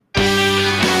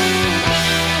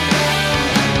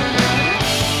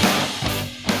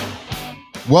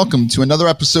Welcome to another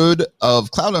episode of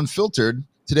Cloud Unfiltered.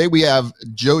 Today we have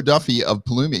Joe Duffy of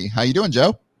Pulumi. How you doing,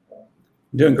 Joe?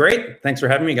 Doing great. Thanks for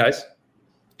having me, guys.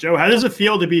 Joe, how does it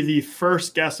feel to be the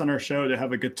first guest on our show to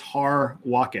have a guitar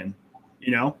walk-in?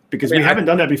 You know, because we haven't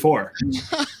done that before.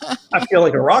 I feel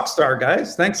like a rock star,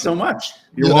 guys. Thanks so much.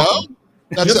 You're welcome.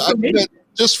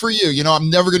 Just for you. You know, I'm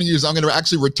never going to use. I'm going to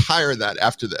actually retire that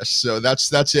after this. So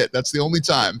that's it. That's the only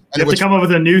time. You have to come up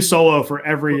with a new solo for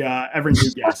every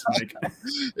new guest. Mike.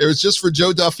 It was just for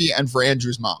Joe Duffy and for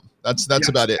Andrew's mom. That's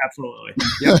about it. Absolutely.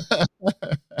 Yep.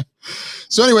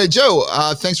 So anyway, Joe,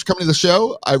 thanks for coming to the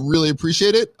show. I really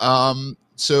appreciate it.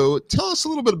 So tell us a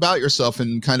little bit about yourself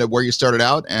and kind of where you started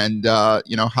out and,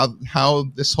 how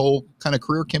this whole kind of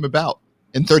career came about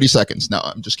in 30 seconds. No,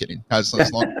 I'm just kidding. That's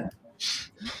long.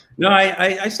 No,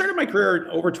 I started my career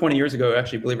over 20 years ago,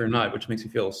 actually, believe it or not, which makes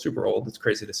me feel super old. It's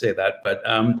crazy to say that, but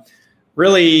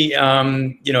really,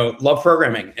 love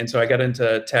programming. And so I got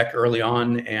into tech early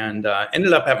on and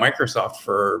ended up at Microsoft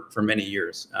for many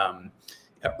years.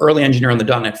 Early engineer on the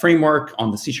 .NET framework, on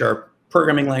the C#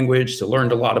 programming language, so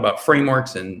learned a lot about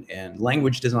frameworks and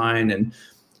language design, and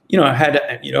I had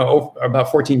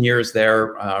about 14 years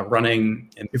there running.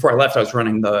 And before I left, I was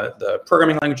running the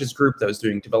programming languages group that was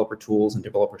doing developer tools and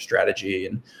developer strategy,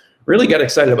 and really got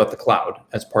excited about the cloud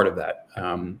as part of that.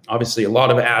 Obviously, a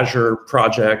lot of Azure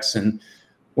projects, and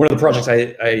one of the projects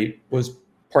I was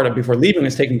part of before leaving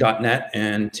was taking .NET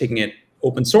and taking it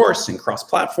open source and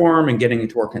cross-platform and getting it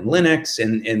to work in Linux.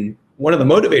 And one of the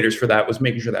motivators for that was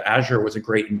making sure that Azure was a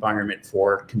great environment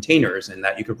for containers and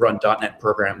that you could run .NET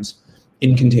programs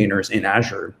in containers in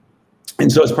Azure.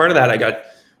 And so as part of that, I got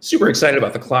super excited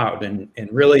about the cloud and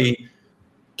really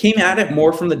came at it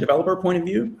more from the developer point of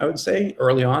view, I would say,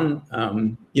 early on.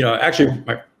 Actually,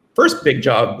 my first big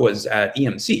job was at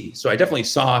EMC. So I definitely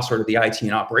saw sort of the IT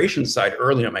and operations side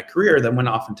early in my career, then went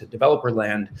off into developer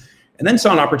land, and then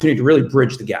saw an opportunity to really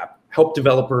bridge the gap, help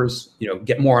developers,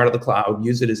 get more out of the cloud,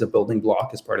 use it as a building block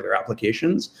as part of their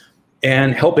applications,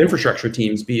 and help infrastructure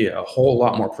teams be a whole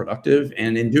lot more productive.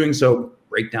 And in doing so,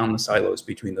 break down the silos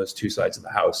between those two sides of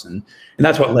the house. And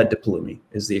that's what led to Pulumi,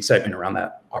 is the excitement around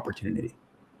that opportunity.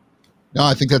 No,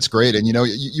 I think that's great. And,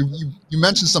 you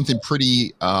mentioned something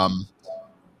pretty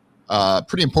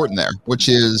important there, which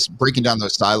is breaking down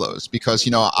those silos, because,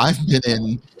 I've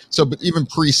been but even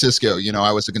pre-Cisco,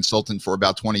 I was a consultant for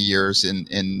about 20 years in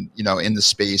the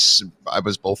space. I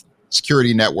was both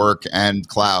security, network, and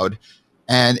cloud.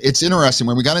 And it's interesting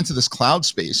when we got into this cloud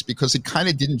space, because it kind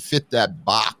of didn't fit that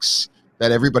box that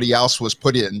everybody else was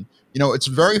put in. It's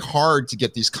very hard to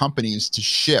get these companies to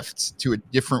shift to a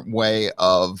different way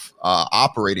of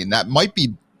operating that might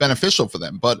be beneficial for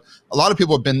them. But a lot of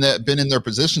people have been in their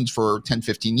positions for 10,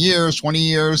 15 years, 20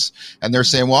 years, and they're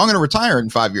saying, well, I'm going to retire in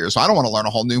 5 years, so I don't want to learn a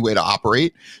whole new way to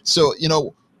operate. So,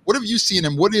 what have you seen,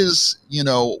 and what is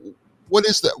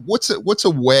that? What's a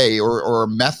way or a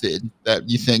method that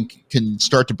you think can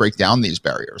start to break down these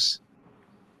barriers?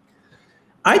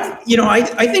 I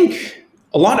think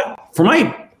a lot of, from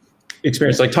my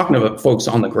experience, like talking to folks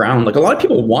on the ground, like a lot of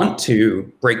people want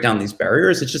to break down these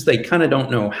barriers. It's just they kind of don't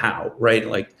know how, right?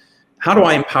 Like, how do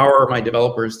I empower my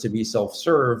developers to be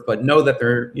self-serve, but know that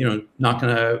they're not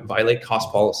going to violate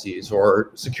cost policies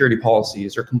or security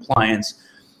policies or compliance?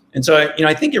 And so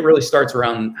I think it really starts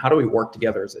around, how do we work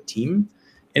together as a team?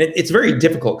 And it's very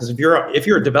difficult, because if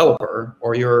you're a developer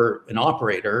or you're an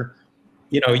operator,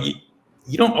 you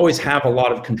don't always have a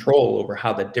lot of control over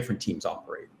how the different teams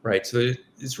operate, right? So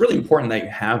it's really important that you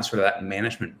have sort of that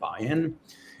management buy-in. And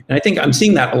I think I'm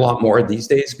seeing that a lot more these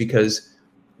days, because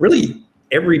really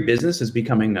every business is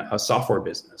becoming a software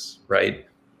business, right?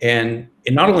 And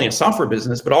not only a software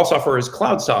business, but all software is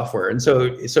cloud software. And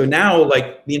so now,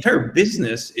 like, the entire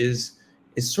business is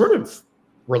sort of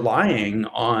relying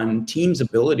on teams'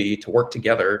 ability to work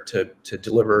together to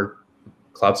deliver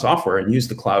cloud software and use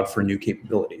the cloud for new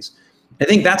capabilities. I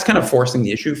think that's kind of forcing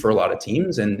the issue for a lot of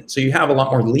teams. And so you have a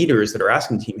lot more leaders that are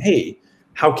asking the team, hey,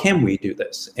 how can we do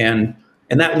this? And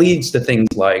that leads to things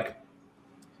like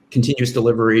continuous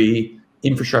delivery,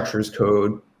 infrastructure as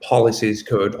code, policies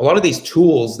code, a lot of these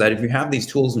tools that, if you have these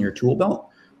tools in your tool belt,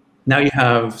 now you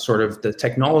have sort of the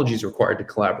technologies required to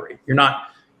collaborate. You're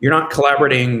not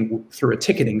collaborating through a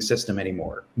ticketing system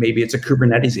anymore. Maybe it's a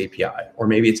Kubernetes API, or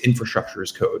maybe it's infrastructure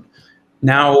as code.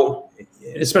 Now,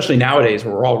 especially nowadays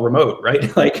where we're all remote,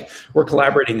 right? Like, we're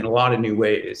collaborating in a lot of new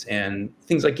ways, and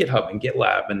things like GitHub and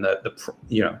GitLab and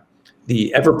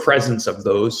the ever presence of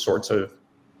those sorts of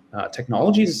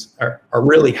technologies are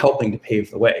really helping to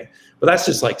pave the way. But that's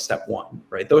just like step one,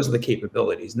 right? Those are the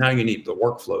capabilities. Now you need the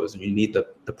workflows, and you need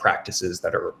the practices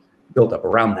that are built up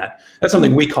around that. That's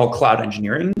something we call cloud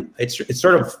engineering. it's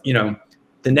sort of,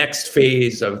 the next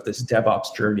phase of this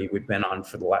DevOps journey we've been on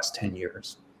for the last 10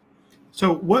 years.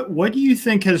 So what do you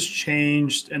think has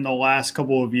changed in the last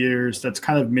couple of years that's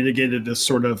kind of mitigated this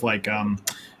sort of like,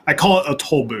 I call it a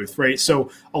toll booth, right? So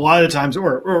a lot of the times,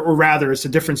 or rather, it's the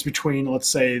difference between, let's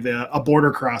say, a border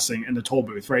crossing and the toll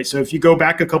booth, right? So if you go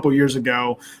back a couple of years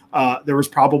ago, there was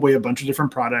probably a bunch of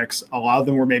different products. A lot of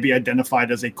them were maybe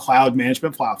identified as a cloud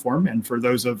management platform. And for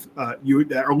those of you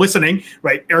that are listening,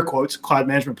 right, air quotes, cloud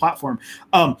management platform,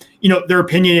 they're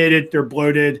opinionated, they're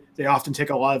bloated. They often take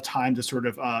a lot of time to sort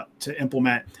of to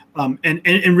implement.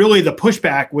 And really the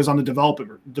pushback was on the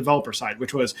developer side,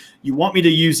 which was, you want me to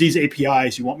use these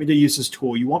APIs, you want me to use this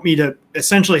tool, you want me to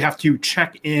essentially have to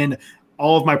check in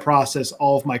all of my process,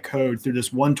 all of my code through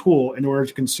this one tool in order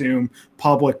to consume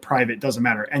public, private, doesn't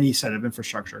matter, any set of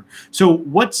infrastructure. So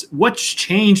what's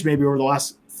changed maybe over the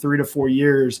last 3 to 4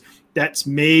 years that's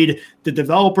made the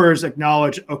developers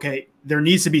acknowledge, okay, there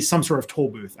needs to be some sort of toll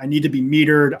booth. I need to be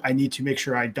metered. I need to make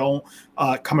sure I don't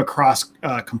come across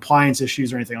compliance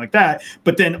issues or anything like that.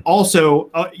 But then also,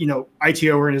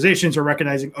 ITO organizations are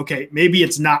recognizing, okay, maybe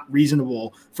it's not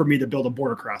reasonable for me to build a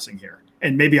border crossing here,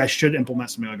 and maybe I should implement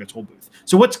something like a toll booth.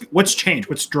 So what's changed?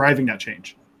 What's driving that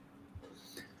change?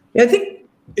 Yeah, I think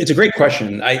it's a great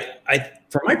question.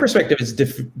 From my perspective, it's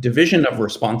division of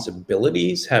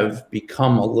responsibilities have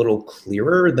become a little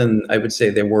clearer than I would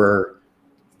say they were,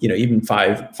 even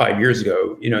five years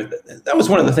ago. That was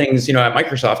one of the things, at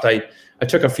Microsoft, I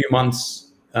took a few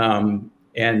months and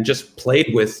just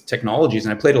played with technologies,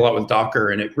 and I played a lot with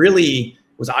Docker, and it really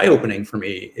was eye-opening for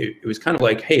me. It was kind of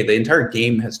like, hey, the entire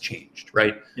game has changed,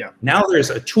 right? Yeah. Now there's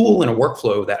a tool and a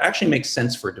workflow that actually makes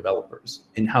sense for developers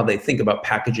in how they think about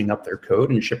packaging up their code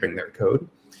and shipping their code.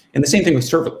 And the same thing with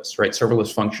serverless, right?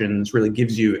 Serverless functions really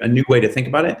gives you a new way to think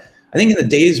about it. I think in the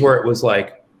days where it was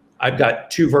like, I've got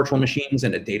 2 virtual machines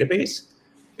and a database,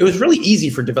 it was really easy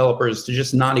for developers to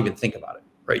just not even think about it,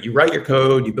 right? You write your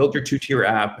code, you build your 2-tier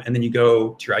app, and then you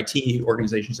go to your IT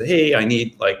organization and say, hey, I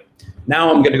need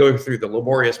now I'm going to go through the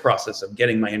laborious process of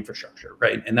getting my infrastructure,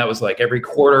 right? And that was like every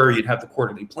quarter, you'd have the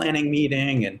quarterly planning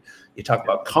meeting, and you talk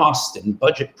about cost and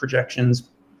budget projections.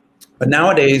 But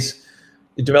nowadays,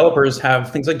 the developers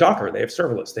have things like Docker, they have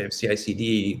serverless, they have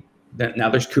CI/CD, now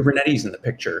there's Kubernetes in the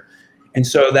picture. And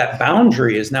so that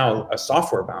boundary is now a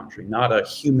software boundary, not a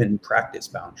human practice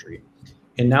boundary.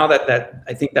 And now that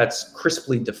I think that's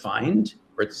crisply defined,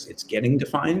 or it's getting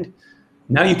defined,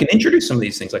 now you can introduce some of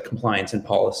these things like compliance and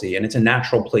policy, and it's a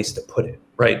natural place to put it,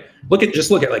 right? Just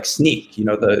look at like Sneak,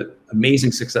 the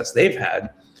amazing success they've had.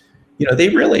 They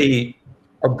really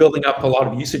are building up a lot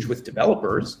of usage with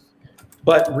developers,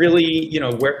 but really,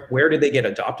 where did they get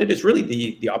adopted? It's really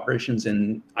the operations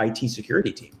and IT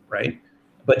security team, right?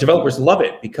 But developers love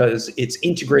it because it's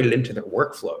integrated into their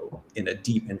workflow in a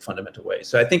deep and fundamental way.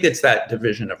 So I think it's that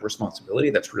division of responsibility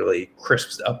that's really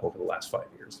crisped up over the last 5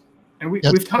 years. And we've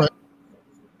talked.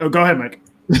 Oh, go ahead, Mike.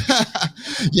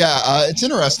 Yeah, it's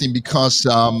interesting because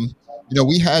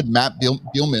we had Matt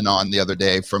Bielman on the other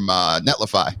day from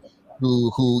Netlify,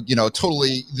 who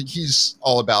totally, he's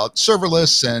all about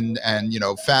serverless and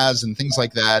FAS and things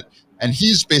like that. And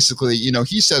he's basically,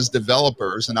 he says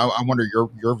developers, and I wonder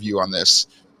your view on this,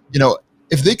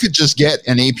 if they could just get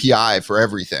an API for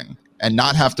everything and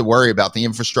not have to worry about the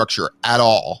infrastructure at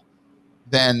all,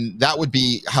 then that would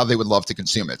be how they would love to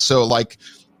consume it. So like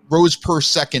rows per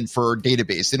second for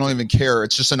database, they don't even care.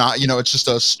 It's just it's just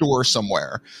a store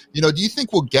somewhere. Do you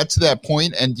think we'll get to that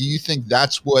point? And do you think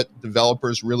that's what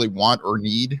developers really want or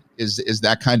need? Is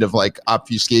that kind of like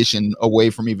obfuscation away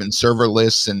from even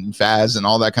serverless and FAS and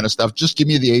all that kind of stuff? Just give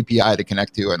me the API to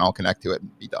connect to, and I'll connect to it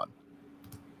and be done.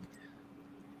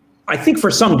 I think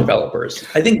for some developers,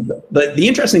 I think the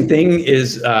interesting thing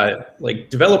is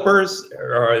developers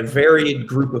are a varied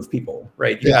group of people,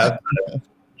 right? You have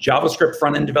JavaScript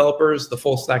front-end developers, the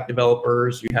full stack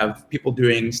developers. You have people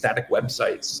doing static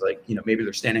websites, like, maybe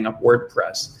they're standing up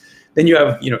WordPress. Then you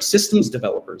have, systems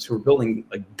developers who are building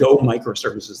like Go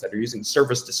microservices that are using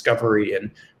service discovery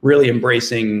and really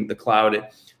embracing the cloud.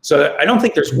 So I don't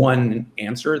think there's one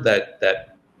answer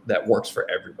that works for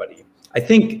everybody. I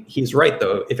think he's right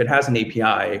though. If it has an API,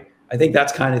 I think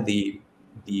that's kind of the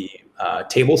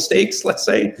table stakes, let's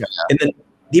say. Yeah. And then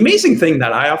the amazing thing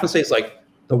that I often say is like,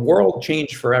 the world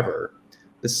changed forever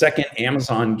the second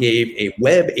Amazon gave a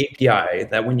web API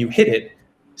that when you hit it,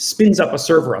 spins up a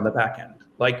server on the back end.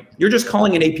 Like you're just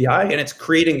calling an API and it's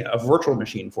creating a virtual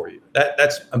machine for you.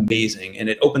 That's amazing. And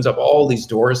it opens up all these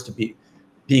doors to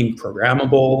being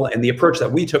programmable. And the approach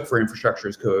that we took for infrastructure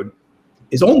as code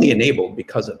is only enabled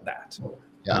because of that.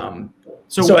 Yeah.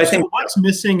 So I think what's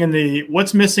missing in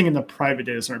the private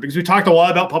data center? Because we talked a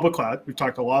lot about public cloud, we've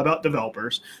talked a lot about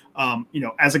developers.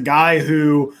 As a guy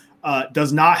who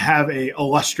does not have a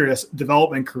illustrious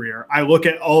development career, I look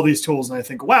at all these tools and I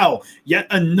think, wow, yet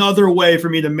another way for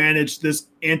me to manage this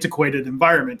antiquated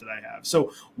environment that I have.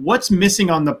 So what's missing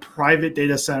on the private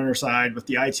data center side with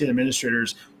the IT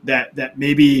administrators that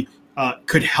maybe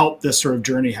could help this sort of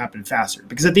journey happen faster?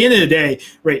 Because at the end of the day,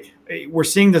 right, we're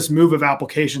seeing this move of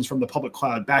applications from the public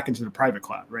cloud back into the private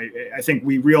cloud, right? I think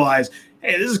we realize,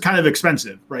 hey, this is kind of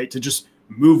expensive, right, to just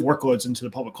move workloads into the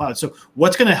public cloud. So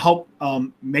what's going to help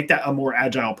make that a more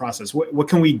agile process? What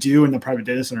can we do in the private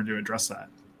data center to address that?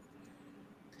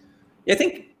 Yeah, I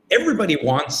think everybody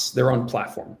wants their own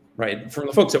platform, right? From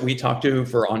the folks that we talk to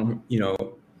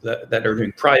that are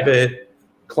doing private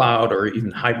cloud or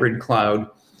even hybrid cloud,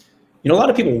 a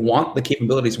lot of people want the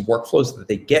capabilities and workflows that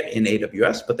they get in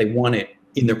AWS, but they want it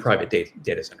in their private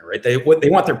data center, right? They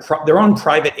want their own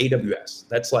private AWS.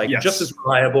 That's just as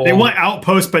reliable. They want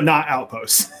Outposts, but not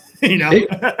Outposts.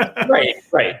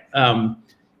 Right. And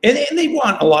they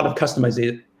want a lot of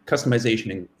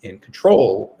customization and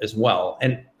control as well.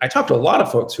 And I talked to a lot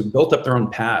of folks who built up their own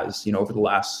paths, over the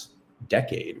last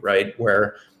decade, right?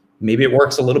 Where maybe it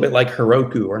works a little bit like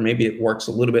Heroku, or maybe it works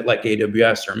a little bit like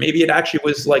AWS, or maybe it actually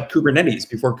was like Kubernetes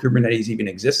before Kubernetes even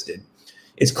existed.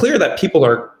 It's clear that people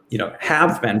are,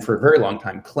 have been for a very long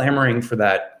time clamoring for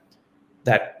that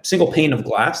single pane of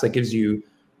glass that gives you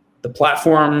the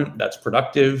platform that's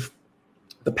productive,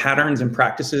 the patterns and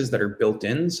practices that are built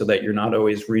in so that you're not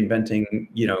always reinventing,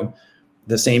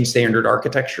 the same standard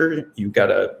architecture. You've got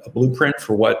a blueprint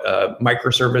for what a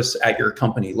microservice at your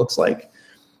company looks like.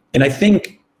 And I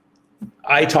think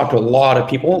I talk to a lot of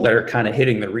people that are kind of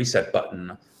hitting the reset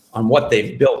button on what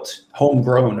they've built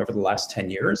homegrown over the last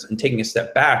 10 years and taking a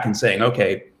step back and saying,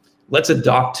 okay, let's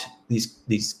adopt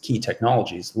these key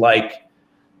technologies like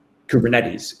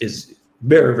Kubernetes is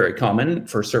very, very common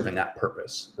for serving that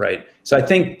purpose, right? So I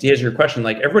think to answer your question,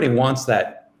 everybody wants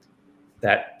that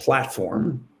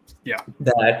platform. Yeah.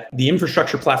 That the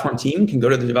infrastructure platform team can go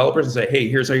to the developers and say, hey,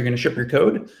 here's how you're going to ship your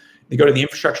code. They go to the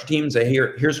infrastructure team and say,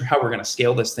 here's how we're going to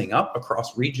scale this thing up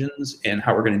across regions and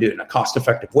how we're going to do it in a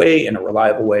cost-effective way, in a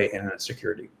reliable way, and in a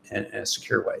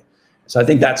secure way. So I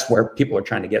think that's where people are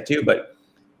trying to get to. But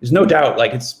there's no doubt,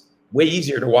 it's way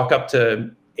easier to walk up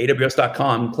to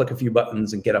AWS.com, click a few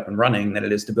buttons, and get up and running than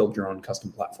it is to build your own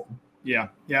custom platform. Yeah,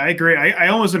 I agree. I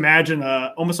almost imagine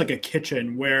almost like a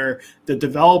kitchen where the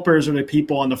developers are the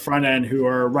people on the front end who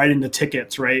are writing the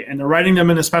tickets, right? And they're writing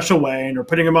them in a special way, and they're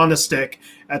putting them on the stick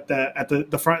at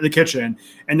the front of the kitchen.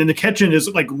 And then the kitchen is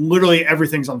literally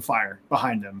everything's on fire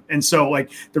behind them. And so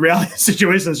the reality of the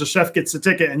situation is the chef gets the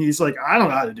ticket and he's like, I don't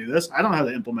know how to do this. I don't know how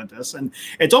to implement this. And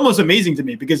it's almost amazing to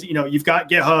me because, you've got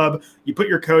GitHub, you put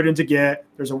your code into Git,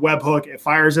 there's a webhook, it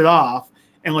fires it off.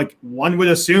 And one would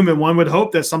assume and one would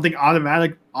hope that something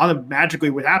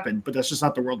automatically would happen, but that's just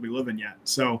not the world we live in yet.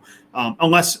 So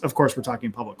unless, of course, we're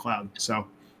talking public cloud. So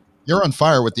you're on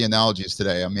fire with the analogies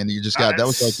today. I mean, you just got that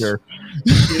was your.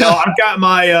 I've got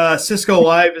my Cisco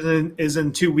Live is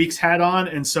in 2 weeks hat on,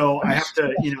 and so I have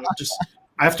to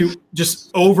I have to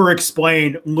just over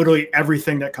explain literally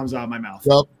everything that cowas out of my mouth.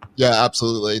 Yep. Yeah,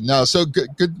 absolutely. No, so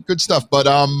good stuff. But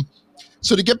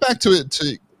so to get back to it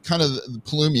to kind of the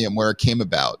Pulumi and where it came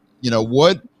about,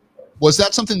 what was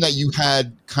that something that you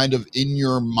had kind of in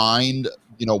your mind,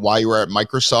 while you were at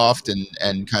Microsoft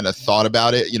and kind of thought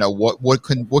about it,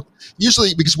 what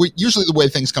usually, because usually the way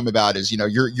things come about is,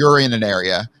 you're in an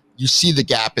area, you see the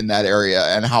gap in that area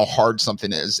and how hard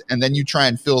something is, and then you try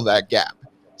and fill that gap.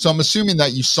 So I'm assuming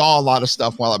that you saw a lot of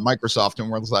stuff while at Microsoft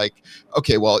and was like,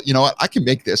 okay, well, you know what? I can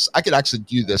make this. I could actually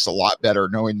do this a lot better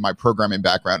knowing my programming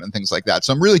background and things like that.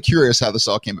 So I'm really curious how this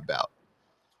all came about.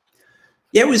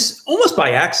 Yeah, it was almost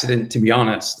by accident, to be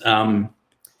honest.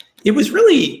 It was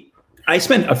really, I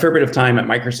spent a fair bit of time at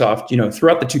Microsoft,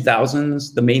 throughout the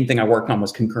 2000s. The main thing I worked on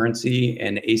was concurrency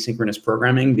and asynchronous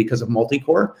programming because of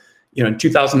multi-core. In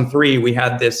 2003, we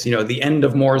had this, the end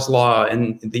of Moore's Law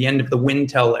and the end of the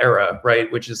Wintel era, right?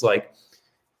 Which is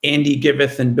Andy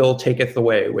giveth and Bill taketh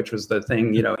away, which was the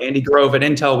thing, Andy Grove at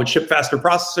Intel would ship faster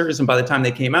processors. And by the time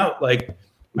they came out,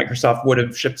 Microsoft would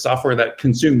have shipped software that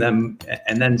consumed them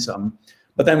and then some.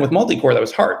 But then with multi-core, that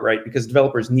was hard, right? Because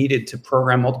developers needed to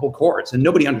program multiple cores and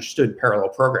nobody understood parallel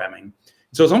programming.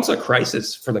 So it was almost a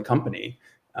crisis for the company.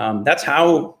 That's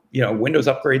how Windows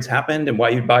upgrades happened and why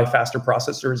you'd buy faster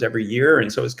processors every year.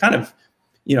 And so it's kind of,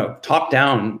 top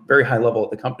down, very high level at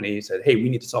the company said, hey, we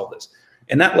need to solve this.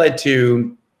 And that led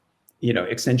to,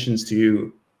 extensions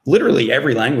to literally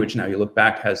every language now you look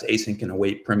back has async and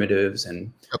await primitives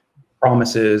and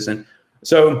promises. And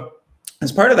so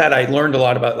as part of that, I learned a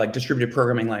lot about like distributed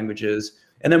programming languages,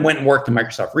 and then went and worked in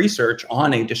Microsoft Research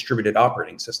on a distributed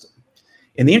operating system.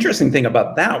 And the interesting thing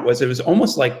about that was it was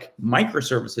almost like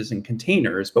microservices and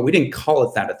containers, but we didn't call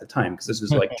it that at the time because this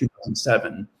was like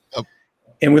 2007. Yep.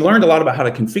 And we learned a lot about how to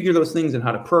configure those things and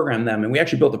how to program them. And we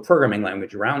actually built a programming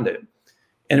language around it.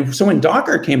 And so when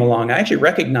Docker came along, I actually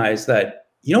recognized that,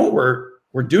 you know, what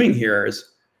we're doing here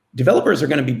is developers are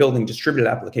going to be building distributed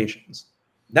applications.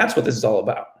 That's what this is all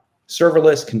about.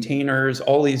 Serverless, containers,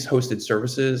 all these hosted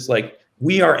services. Like,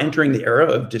 we are entering the era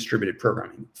of distributed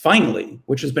programming, finally,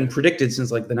 which has been predicted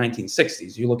since like the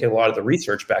 1960s. You look at a lot of the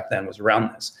research back then was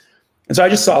around this. And so I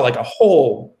just saw like a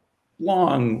whole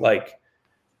long, like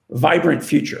vibrant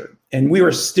future. And we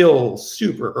were still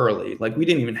super early. Like, we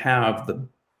didn't even have the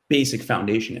basic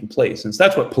foundation in place. And so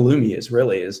that's what Pulumi is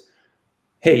really is,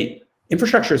 hey,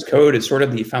 infrastructure as code is sort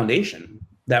of the foundation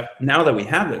that now that we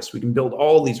have this, we can build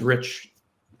all these rich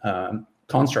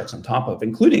constructs on top of,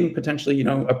 including potentially, you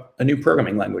know, a new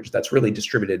programming language that's really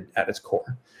distributed at its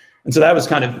core. And so that was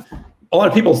kind of, a lot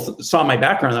of people saw my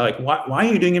background. They're like, why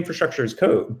are you doing infrastructure as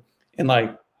code? And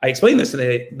like, I explained this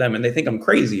to them and they think I'm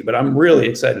crazy, but I'm really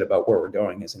excited about where we're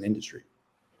going as an industry.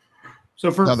 So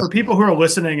for people who are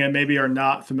listening and maybe are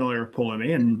not familiar with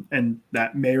Pulumi, and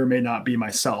that may or may not be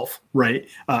myself, right?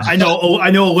 I know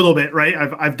a little bit, right?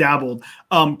 I've dabbled.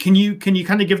 Can you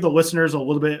kind of give the listeners a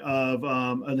little bit of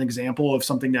an example of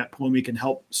something that Pulumi can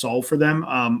help solve for them,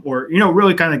 or, you know,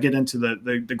 really kind of get into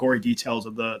the gory details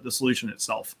of the solution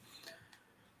itself?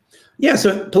 Yeah,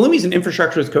 so Pulumi is an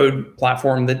infrastructure as code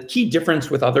platform. The key difference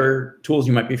with other tools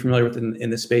you might be familiar with in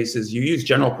this space is you use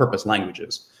general purpose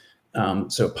languages.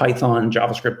 So Python,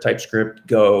 JavaScript, TypeScript,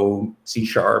 Go, C#.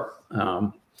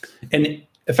 And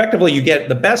effectively, you get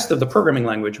the best of the programming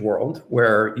language world,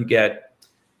 where you get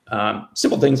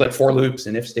simple things like for loops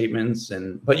and if statements,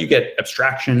 but you get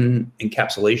abstraction,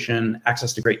 encapsulation,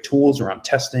 access to great tools around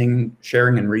testing,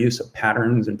 sharing and reuse of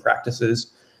patterns and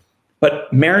practices,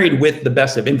 but married with the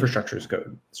best of infrastructure as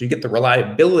code. So you get the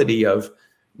reliability of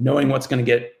knowing what's going to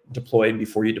get deployed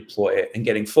before you deploy it, and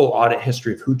getting full audit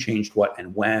history of who changed what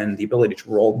and when, the ability to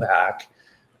roll back.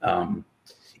 And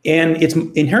it's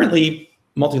inherently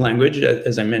multi-language,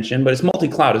 as I mentioned, but it's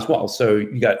multi-cloud as well. So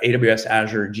you got AWS,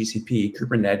 Azure, GCP,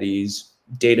 Kubernetes,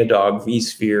 Datadog,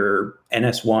 vSphere,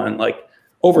 NS1, like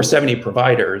over 70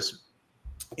 providers.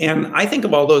 And I think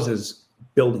of all those as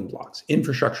building blocks,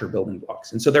 infrastructure building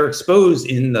blocks. And so they're exposed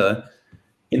in the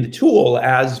tool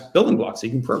as building blocks that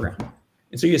you can program.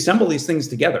 And so you assemble these things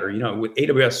together, you know, with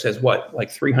AWS has like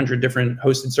 300 different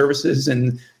hosted services,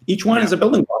 and each one is a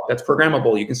building block that's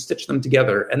programmable. You can stitch them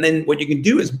together. And then what you can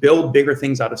do is build bigger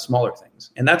things out of smaller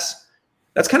things. And that's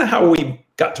kind of how we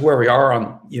got to where we are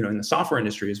on, you know, in the software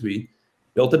industry, is we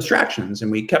built abstractions, and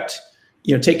we kept,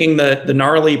 you know, taking the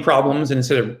gnarly problems, and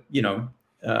instead of, you know,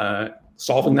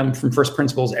 solving them from first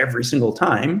principles every single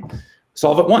time,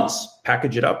 solve it once,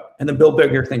 package it up, and then build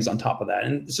bigger things on top of that.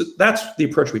 And so that's the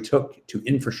approach we took to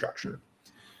infrastructure.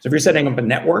 So if you're setting up a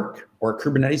network or a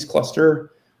Kubernetes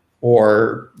cluster,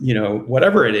 or, you know,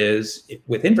 whatever it is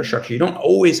with infrastructure, you don't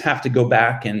always have to go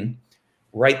back and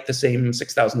write the same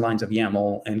 6,000 lines of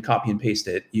YAML and copy and paste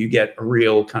it. You get a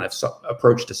real kind of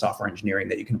approach to software engineering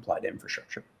that you can apply to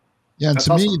infrastructure. Yeah, and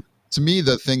to me,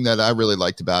 the thing that I really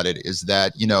liked about it is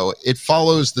that, you know, it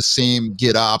follows the same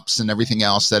GitOps and everything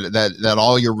else that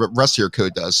all your rest of your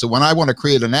code does. So when I want to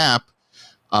create an app,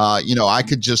 you know, I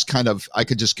could just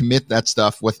commit that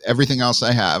stuff with everything else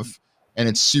I have, and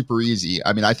it's super easy.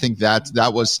 I mean, I think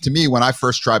that was, to me, when I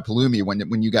first tried Pulumi,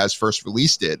 when you guys first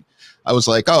released it, I was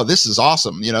like, oh, this is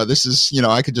awesome. You know, this is, you know,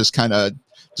 I could just kind of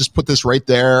just put this right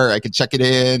there. I could check it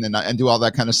in and do all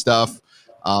that kind of stuff.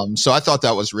 So I thought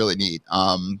that was really neat.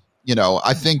 You know,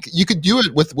 I think you could do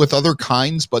it with other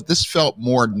kinds, but this felt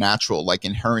more natural, like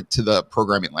inherent to the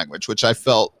programming language, which I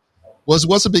felt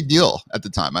was a big deal at the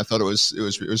time. I thought it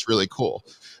was really cool.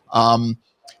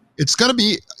 It's going to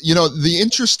be, you know, the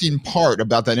interesting part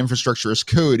about that infrastructure as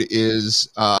code is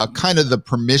kind of the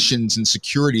permissions and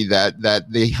security that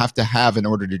they have to have in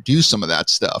order to do some of that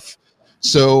stuff.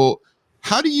 So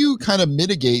how do you kind of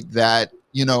mitigate that?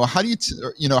 You know, how do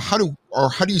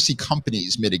you see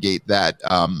companies mitigate that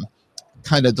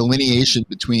kind of delineation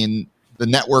between the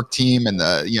network team and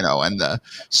the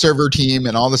server team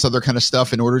and all this other kind of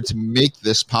stuff in order to make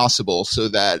this possible, so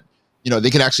that, you know, they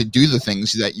can actually do the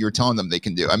things that you're telling them they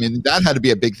can do? I mean, that had to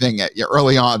be a big thing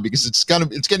early on, because it's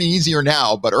getting easier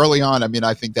now, but early on, I mean,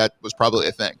 I think that was probably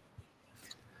a thing.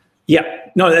 Yeah,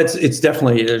 no, it's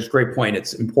definitely, there's a great point.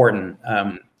 It's important.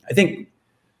 I think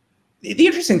The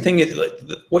interesting thing is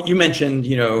what you mentioned,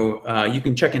 you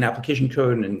can check in application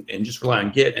code and just rely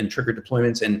on Git and trigger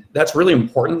deployments. And that's really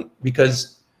important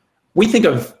because we think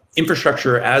of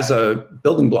infrastructure as a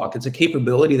building block. It's a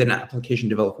capability that an application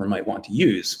developer might want to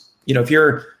use. If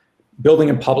you're building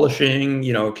and publishing,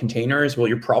 containers, well,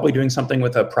 you're probably doing something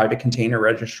with a private container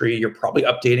registry. You're probably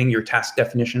updating your task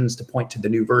definitions to point to the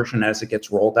new version as it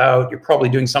gets rolled out. You're probably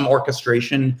doing some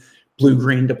orchestration,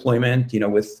 blue-green deployment,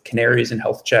 with canaries and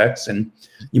health checks. And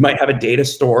you might have a data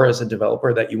store as a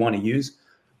developer that you want to use.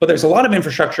 But there's a lot of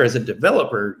infrastructure as a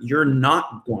developer you're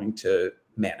not going to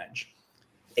manage.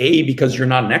 A, because you're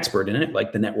not an expert in it,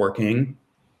 like the networking.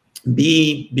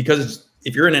 B, because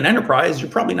if you're in an enterprise, you're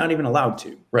probably not even allowed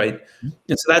to, right?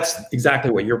 And so that's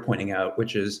exactly what you're pointing out,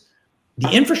 which is the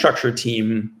infrastructure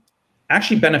team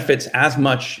actually benefits as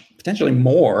much, potentially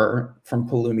more, from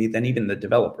Pulumi than even the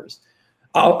developers.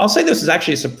 I'll say this is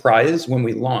actually a surprise when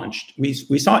we launched. We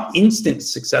saw instant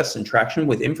success and traction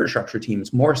with infrastructure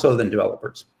teams more so than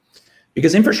developers.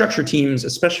 Because infrastructure teams,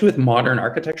 especially with modern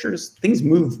architectures, things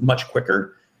move much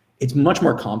quicker. It's much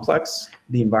more complex.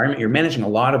 The environment, you're managing a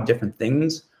lot of different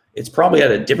things. It's probably at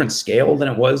a different scale than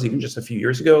it was even just a few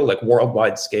years ago, like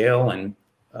worldwide scale, and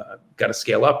got to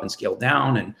scale up and scale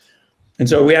down. And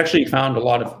so we actually found a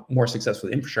lot of more success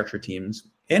with infrastructure teams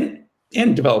and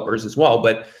developers as well.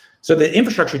 But so the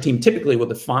infrastructure team typically will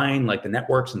define like the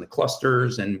networks and the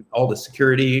clusters and all the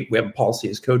security. We have a policy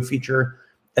as code feature.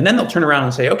 And then they'll turn around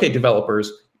and say, okay,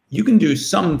 developers, you can do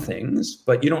some things,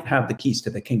 but you don't have the keys to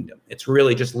the kingdom. It's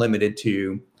really just limited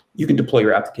to, you can deploy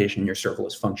your application, your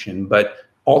serverless function, but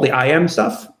all the IAM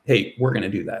stuff, hey, we're going to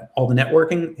do that. All the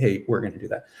networking, hey, we're going to do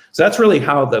that. So that's really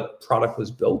how the product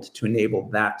was built, to enable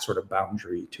that sort of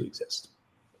boundary to exist.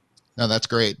 No, that's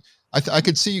great. I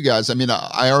could see you guys. I mean,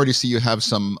 I already see you have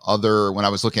some other, when I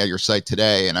was looking at your site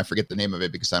today, and I forget the name of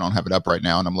it because I don't have it up right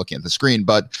now and I'm looking at the screen,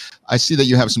 but I see that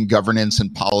you have some governance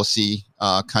and policy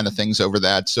kind of things over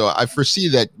that. So I foresee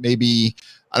that maybe,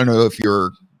 I don't know if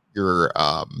you're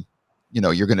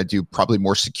going to do probably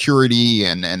more security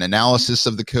and analysis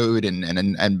of the code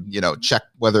and check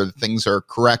whether things are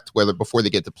correct, whether before they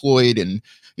get deployed and,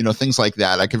 things like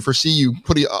that. I can foresee you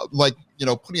putting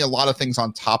a lot of things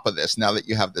on top of this now that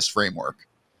you have this framework.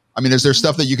 I mean, is there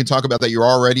stuff that you can talk about that you're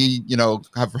already,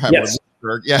 have yes.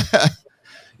 Yeah.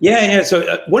 Yeah.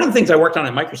 So one of the things I worked on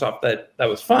at Microsoft that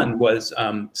was fun was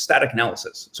static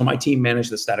analysis. So my team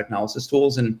managed the static analysis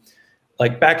tools, and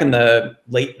like back in the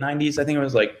late 90s, I think it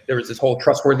was like, there was this whole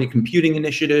trustworthy computing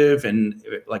initiative, and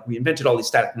like we invented all these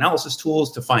static analysis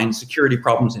tools to find security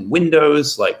problems in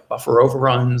Windows, like buffer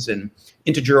overruns and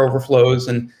integer overflows.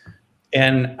 And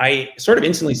I sort of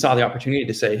instantly saw the opportunity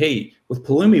to say, hey, with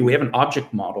Pulumi, we have an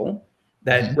object model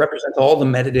that represents all the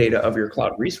metadata of your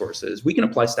cloud resources. We can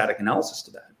apply static analysis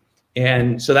to that.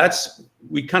 And so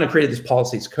we kind of created this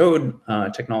policies code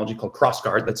technology called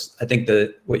CrossGuard. That's, I think,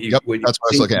 that's what I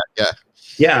was looking at. Yeah.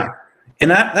 Yeah. And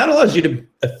that allows you to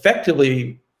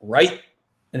effectively write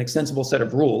an extensible set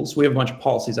of rules. We have a bunch of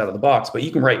policies out of the box, but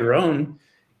you can write your own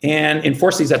and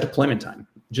enforce these at deployment time,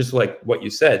 just like what you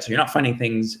said. So you're not finding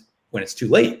things when it's too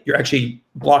late. You're actually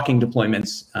blocking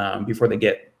deployments before they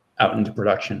get out into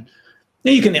production.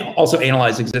 Then you can also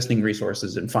analyze existing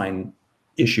resources and find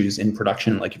issues in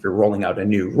production, like if you're rolling out a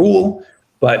new rule.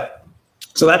 But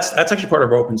so that's actually part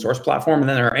of our open source platform. And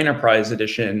then our enterprise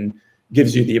edition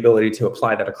gives you the ability to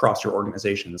apply that across your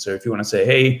organization. So if you want to say,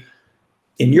 hey,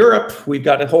 in Europe, we've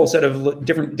got a whole set of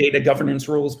different data governance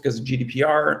rules because of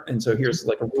GDPR. And so here's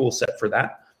like a rule set for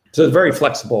that. So it's very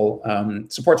flexible,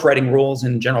 supports writing rules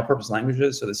in general purpose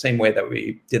languages. So the same way that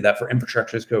we did that for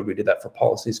infrastructure as code, we did that for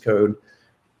policies code,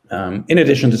 in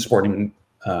addition to supporting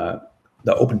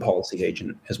the open policy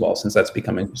agent as well, since that's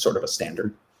becoming sort of a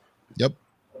standard. Yep.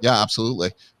 Yeah,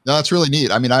 absolutely. No, that's really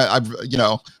neat. I mean, I'm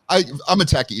a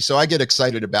techie, so I get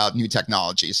excited about new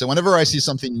technology. So whenever I see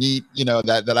something neat,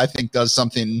 that I think does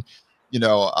something,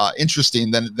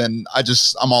 interesting, then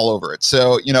I'm all over it.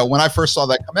 So, when I first saw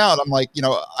that come out, I'm like,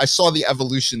 I saw the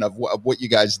evolution of what you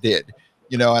guys did,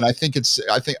 and I think it's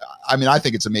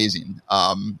amazing.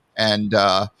 I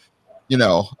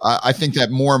think that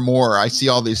more and more I see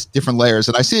all these different layers,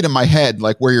 and I see it in my head,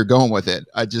 like where you're going with it.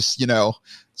 I just,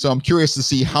 so I'm curious to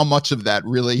see how much of that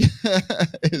really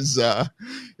is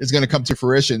going to come to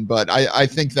fruition. But I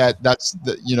think that's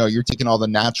you're taking all the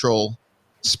natural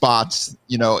spots,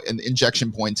 and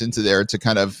injection points into there to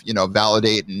kind of,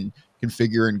 validate and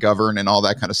configure and govern and all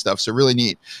that kind of stuff. So really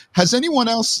neat. Has anyone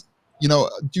else,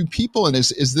 do people, and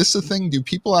is this a thing? Do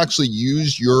people actually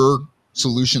use your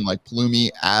solution like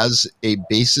Pulumi as a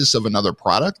basis of another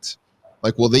product?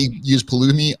 Like, will they use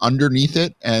Pulumi underneath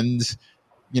it and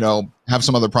have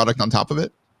some other product on top of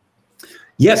it?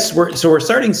 Yes, we're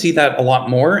starting to see that a lot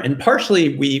more, and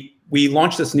partially we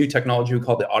launched this new technology we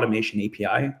call the automation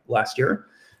API last year,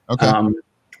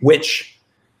 which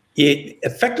it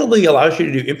effectively allows you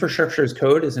to do infrastructure as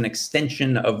code as an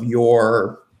extension of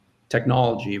your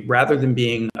technology rather than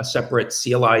being a separate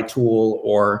CLI tool,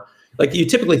 or like you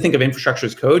typically think of infrastructure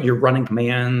as code, you're running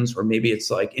commands, or maybe it's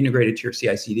like integrated to your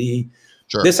CI/CD.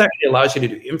 Sure. This actually allows you to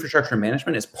do infrastructure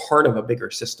management as part of a bigger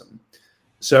system.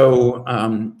 So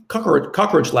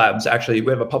Cockroach Labs, actually,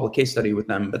 we have a public case study with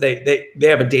them, but they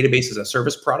have a database as a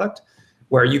service product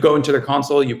where you go into their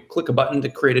console, you click a button to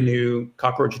create a new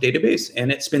Cockroach database,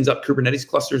 and it spins up Kubernetes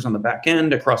clusters on the back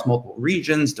end across multiple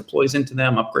regions, deploys into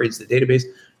them, upgrades the database.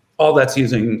 All that's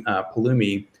using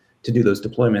Pulumi to do those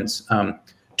deployments.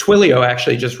 Twilio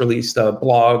actually just released a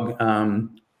blog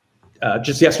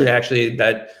just yesterday, actually,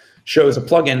 that shows a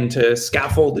plugin to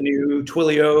scaffold the new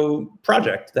Twilio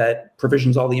project that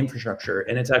provisions all the infrastructure,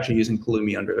 and it's actually using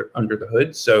Pulumi under the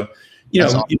hood. So, you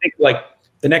think like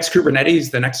the next Kubernetes,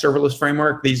 the next serverless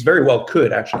framework, these very well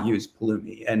could actually use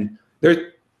Pulumi, and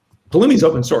Pulumi's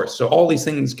open source, so all these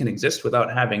things can exist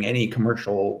without having any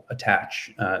commercial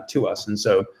attach to us. And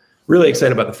so, really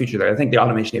excited about the future there. I think the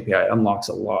automation API unlocks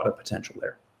a lot of potential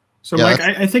there. So, Mike,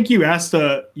 I think you asked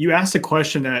a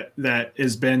question that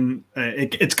has been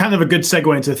it's kind of a good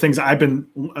segue into things I've been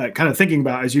kind of thinking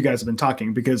about as you guys have been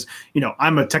talking, because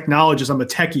I'm a technologist, I'm a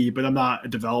techie, but I'm not a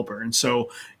developer, and so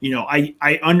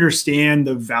I understand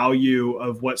the value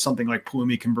of what something like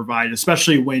Pulumi can provide,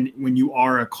 especially when you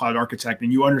are a cloud architect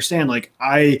and you understand, like,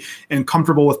 I am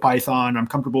comfortable with Python, I'm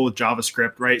comfortable with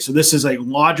JavaScript, right? So this is a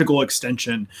logical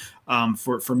extension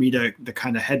for me to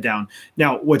kind of head down.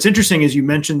 Now, what's interesting is you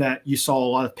mentioned that you saw a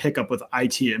lot of pickup with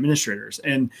IT administrators.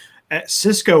 And at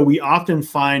Cisco, we often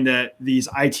find that these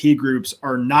IT groups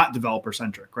are not developer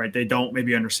centric, right? They don't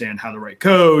maybe understand how to write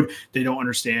code. They don't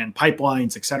understand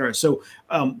pipelines, et cetera. So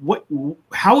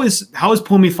how is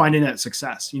Pulumi finding that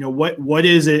success? What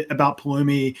is it about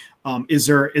Pulumi? Is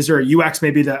there a UX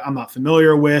maybe that I'm not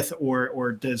familiar with,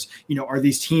 or does, are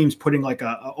these teams putting like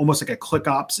almost like a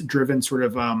ClickOps driven sort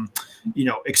of,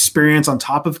 experience on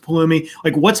top of Pulumi?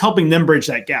 Like, what's helping them bridge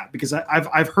that gap? Because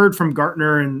I've heard from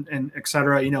Gartner and et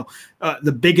cetera,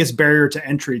 the biggest barrier to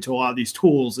entry to a lot of these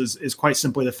tools is quite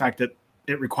simply the fact that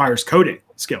it requires coding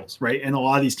skills, right? And a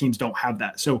lot of these teams don't have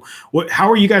that. So how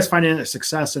are you guys finding a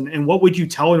success? And what would you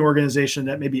tell an organization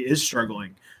that maybe is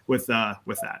struggling with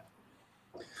that?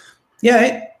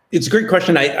 Yeah, it's a great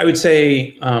question. I would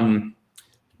say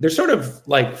there's sort of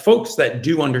like folks that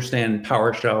do understand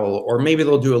PowerShell, or maybe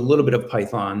they'll do a little bit of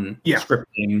Python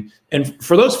scripting. And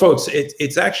for those folks, it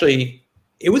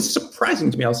was surprising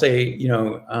to me, I'll say,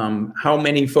 how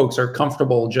many folks are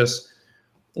comfortable just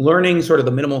learning sort of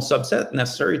the minimal subset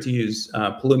necessary to use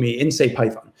Pulumi in, say,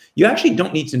 Python. You actually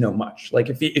don't need to know much. Like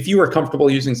if you were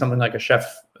comfortable using something like a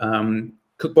Chef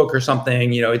cookbook or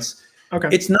something,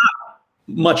 it's not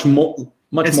much more.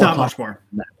 It's not much more.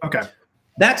 Okay.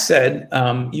 That said,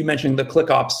 you mentioned the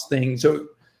ClickOps thing. So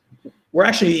we're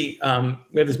actually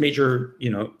we have this major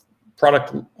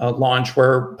product launch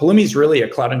where Pulumi is really a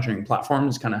cloud engineering platform,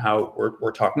 is kind of how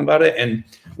we're talking about it. And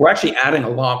we're actually adding a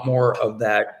lot more of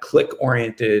that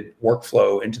click-oriented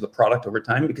workflow into the product over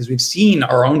time, because we've seen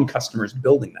our own customers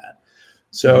building that.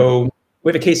 So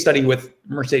we have a case study with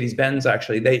Mercedes-Benz,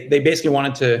 actually. They basically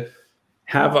wanted to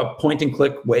have a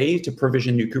point-and-click way to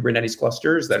provision new Kubernetes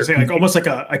clusters that are like almost like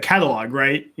a catalog,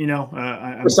 right?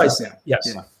 Precisely, yes.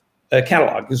 Yeah. A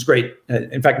catalog is great.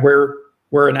 In fact,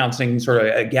 we're announcing sort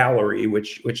of a gallery,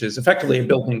 which is effectively a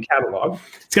built-in catalog.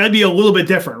 It's got to be a little bit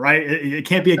different, right? It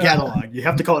can't be a catalog. You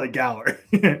have to call it a gallery.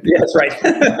 Yeah, that's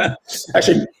right.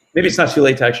 Actually, maybe it's not too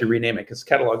late to actually rename it, because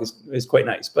catalog is quite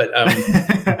nice. But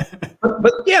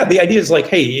but yeah, the idea is like,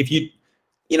 hey,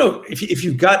 if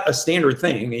you've got a standard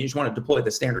thing and you just want to deploy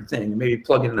the standard thing and maybe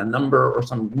plug in a number or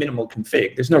some minimal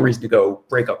config, there's no reason to go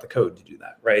break up the code to do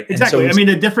that, right? Exactly. So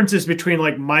the differences between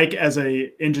like Mike as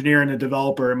a engineer and a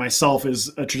developer and myself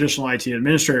as a traditional IT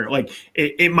administrator, like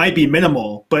it might be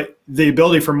minimal, but the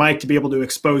ability for Mike to be able to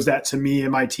expose that to me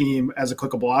and my team as a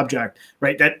clickable object,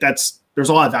 right? There's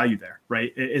a lot of value there,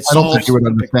 right? I don't think you would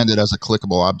understand it as a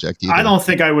clickable object either. I don't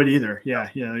think I would either. Yeah,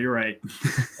 you're right.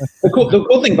 The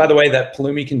cool thing, by the way, that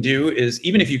Pulumi can do is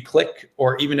even if you click,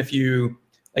 or even if you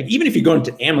go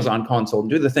into Amazon console and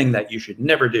do the thing that you should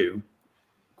never do,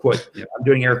 quote, I'm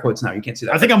doing air quotes now, you can't see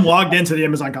that. I think I'm logged into the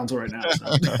Amazon console right now. So.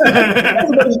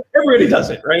 Everybody does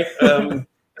it, right?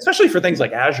 Especially for things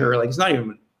like Azure, like it's not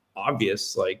even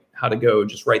obvious like how to go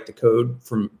just write the code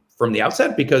from from the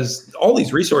outset, because all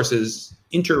these resources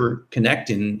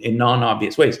interconnect in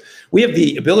non-obvious ways. We have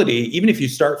the ability, even if you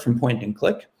start from point and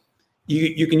click,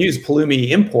 you can use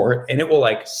Pulumi import, and it will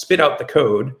like spit out the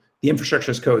code, the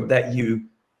infrastructure's code that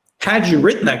had you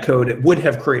written that code, it would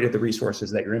have created the resources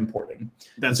that you're importing.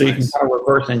 That's so nice. You can kind of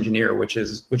reverse engineer, which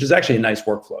is actually a nice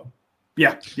workflow.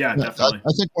 Yeah, definitely.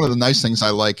 I think one of the nice things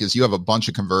I like is you have a bunch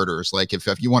of converters. Like if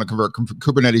you want to convert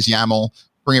Kubernetes YAML,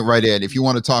 bring it right in. If you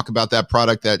want to talk about that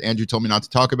product that Andrew told me not to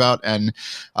talk about and,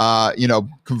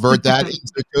 convert that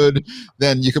into good,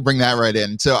 then you can bring that right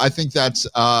in. So I think that's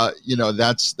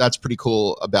pretty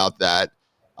cool about that.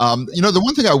 The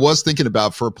one thing I was thinking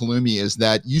about for Pulumi is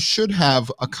that you should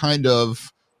have a kind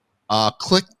of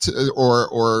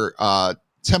or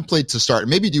template to start.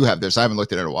 Maybe you do have this. I haven't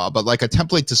looked at it in a while, but like a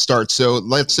template to start. So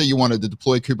let's say you wanted to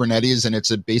deploy Kubernetes and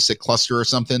it's a basic cluster or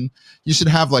something. You should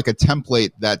have like a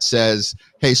template that says,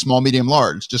 hey, small, medium,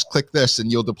 large, just click this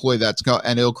and you'll deploy that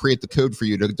and it'll create the code for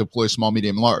you to deploy small,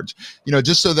 medium, large,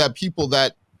 just so that people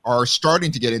that are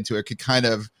starting to get into it could kind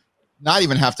of not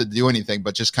even have to do anything,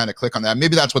 but just kind of click on that.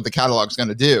 Maybe that's what the catalog is going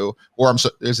to do. Or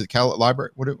is it library?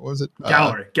 What was it?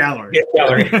 Gallery. Yeah,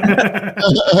 gallery.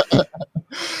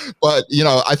 But,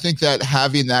 I think that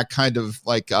having that kind of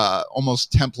like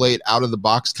almost template out of the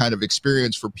box kind of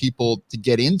experience for people to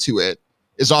get into it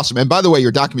is awesome. And by the way,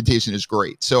 your documentation is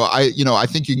great. So I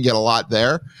think you can get a lot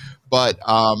there, but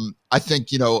I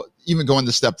think, even going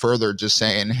the step further, just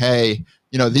saying, hey,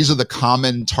 these are the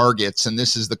common targets and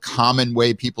this is the common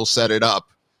way people set it up,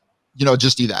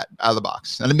 just do that out of the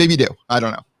box. And maybe do, I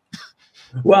don't know.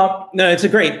 Well, no, it's a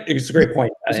great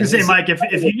point. I was going to say, Mike,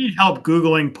 if you need help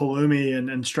Googling Pulumi and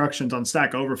instructions on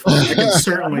Stack Overflow, I can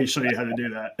certainly show you how to do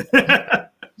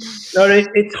that. No,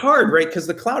 it's hard, right? Because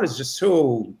the cloud is just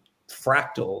so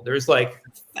fractal. There's like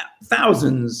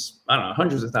thousands, I don't know,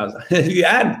 hundreds of thousands. You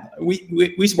add,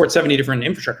 we support 70 different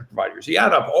infrastructure providers. You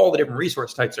add up all the different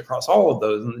resource types across all of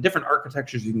those and the different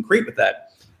architectures you can create with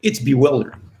that. It's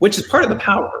bewildering, which is part of the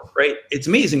power, right? It's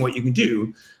amazing what you can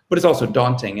do, but it's also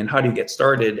daunting. And how do you get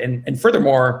started? And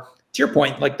furthermore, to your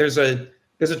point, like there's a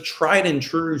tried and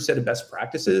true set of best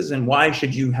practices, and why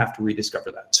should you have to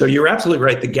rediscover that? So you're absolutely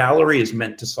right. The gallery is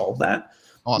meant to solve that.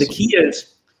 Awesome. The key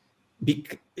is,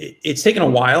 it's taken a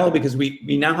while because we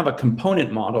now have a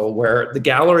component model where the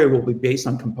gallery will be based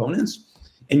on components,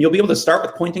 and you'll be able to start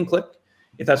with point and click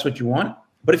if that's what you want.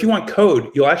 But if you want code,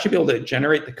 you'll actually be able to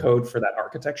generate the code for that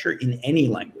architecture in any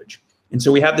language. And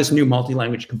so we have this new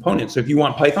multi-language component. So if you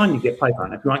want Python, you get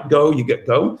Python. If you want Go, you get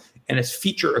Go, and it's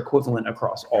feature equivalent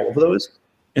across all of those.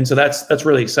 And so that's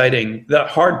really exciting. The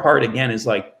hard part again is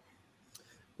like,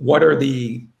 what are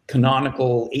the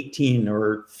canonical 18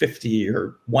 or 50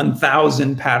 or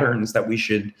 1,000 patterns that we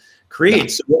should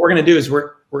create? So what we're going to do is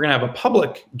we're going to have a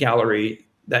public gallery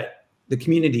that the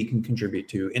community can contribute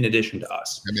to in addition to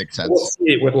us. That makes sense. We'll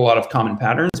see it with a lot of common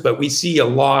patterns, but we see a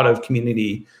lot of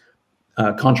community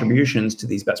contributions to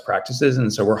these best practices.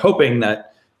 And so we're hoping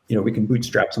that, we can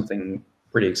bootstrap something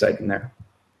pretty exciting there.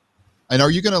 And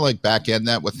are you going to like back end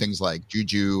that with things like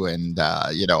Juju and,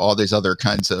 all these other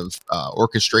kinds of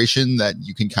orchestration that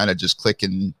you can kind of just click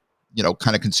and,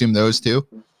 kind of consume those too?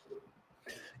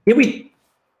 Yeah,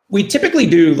 we typically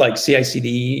do like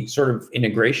CI/CD sort of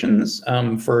integrations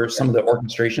for some of the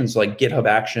orchestrations, like GitHub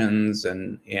Actions,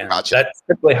 and Gotcha. That's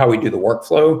typically how we do the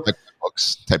workflow. Like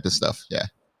books type of stuff, yeah.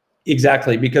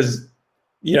 Exactly, because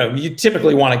you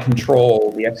typically want to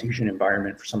control the execution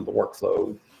environment for some of the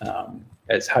workflow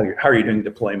as how you're doing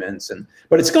deployments,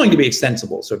 but it's going to be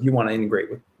extensible. So if you want to integrate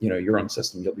with your own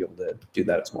system, you'll be able to do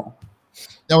that as well.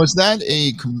 Now, is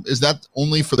that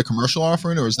only for the commercial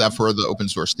offering, or is that for the open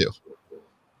source too?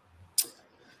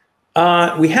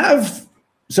 We have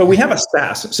a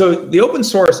SaaS. So the open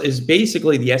source is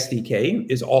basically the SDK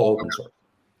is all open source.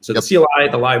 So the CLI,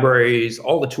 the libraries,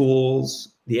 all the tools,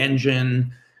 the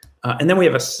engine, and then we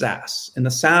have a SaaS. And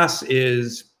the SaaS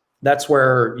that's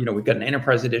where we've got an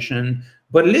enterprise edition,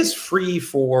 but it is free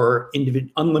for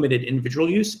unlimited individual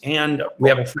use, and we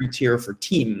have a free tier for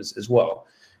teams as well,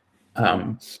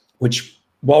 which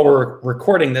while we're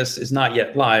recording this is not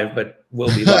yet live, but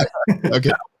will be live.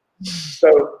 Okay.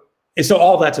 So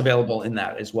all that's available in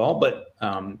that as well. But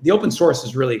the open source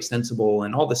is really extensible,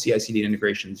 and all the CI/CD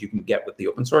integrations you can get with the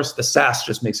open source. The SaaS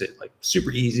just makes it like super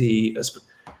easy.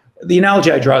 The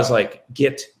analogy I draw is like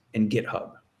Git and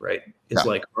GitHub, right? It's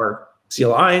like our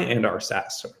CLI and our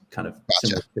SaaS kind of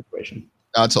similar situation.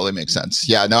 That totally makes sense.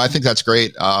 Yeah, no, I think that's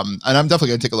great. And I'm definitely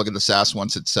going to take a look at the SaaS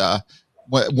once it's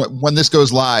when this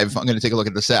goes live. I'm going to take a look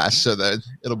at the SaaS so that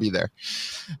it'll be there.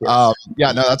 No,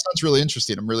 that sounds really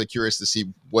interesting. I'm really curious to see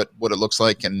what it looks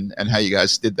like and how you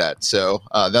guys did that. So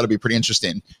that'll be pretty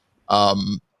interesting.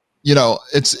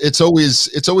 It's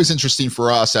always interesting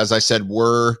for us. As I said,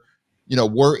 we're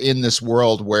in this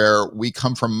world where we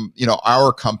come from.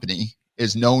 Our company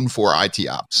is known for IT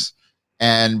ops,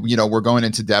 and we're going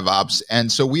into DevOps,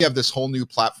 and so we have this whole new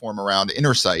platform around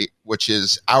Intersight, which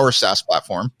is our SaaS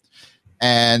platform,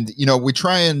 and we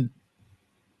try and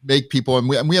make people, and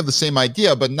we have the same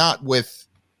idea, but not with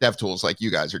dev tools like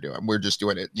you guys are doing. We're just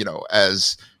doing it,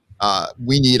 as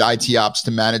we need IT ops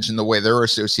to manage in the way they're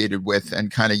associated with,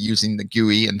 and kind of using the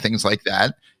GUI and things like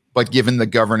that, but given the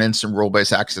governance and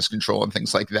role-based access control and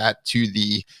things like that to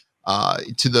the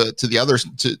others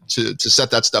to set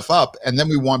that stuff up. And then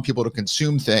we want people to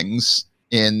consume things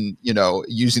in,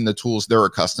 using the tools they're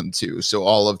accustomed to. So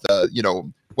all of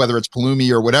the, whether it's Pulumi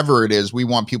or whatever it is, we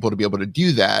want people to be able to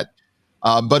do that.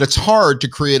 But it's hard to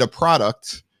create a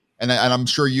product, and I'm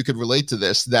sure you could relate to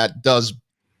this, that does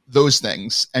those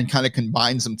things and kind of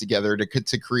combines them together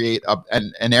to create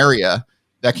an area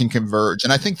that can converge.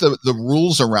 And I think the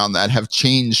rules around that have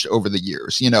changed over the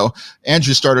years.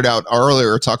 Andrew started out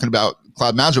earlier talking about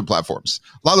cloud management platforms.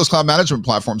 A lot of those cloud management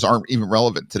platforms aren't even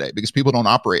relevant today because people don't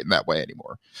operate in that way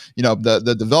anymore.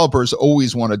 The developers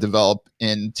always want to develop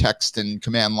in text and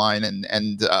command line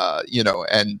and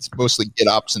mostly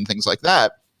GitOps and things like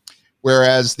that.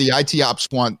 Whereas the IT ops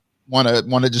want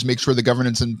to just make sure the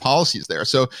governance and policy is there.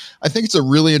 So I think it's a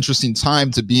really interesting time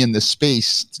to be in this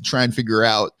space to try and figure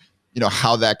out,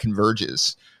 how that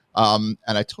converges. And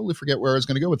I totally forget where I was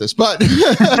going to go with this, but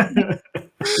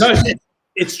no,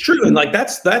 it's true. And like,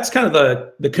 that's kind of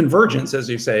the convergence, as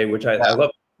you say, which I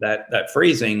love that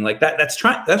phrasing. Like that's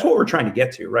what we're trying to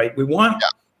get to, right? We want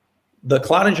the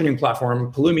cloud engineering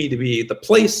platform, Pulumi, to be the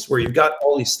place where you've got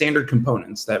all these standard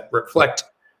components that reflect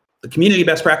the community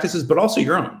best practices, but also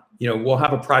your own. We'll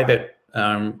have a private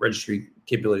registry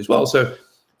capability as well. So,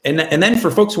 and then for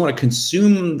folks who want to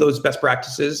consume those best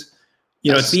practices,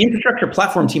 it's the infrastructure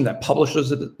platform team that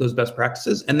publishes those best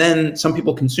practices, and then some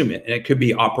people consume it. And it could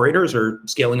be operators or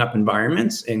scaling up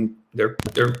environments, and they're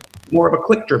more of a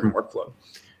click-driven workflow.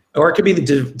 Or it could be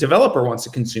the developer wants to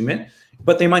consume it,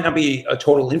 but they might not be a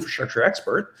total infrastructure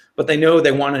expert, but they know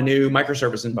they want a new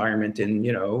microservice environment in,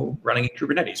 running in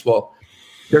Kubernetes. Well,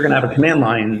 they're going to have a command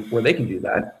line where they can do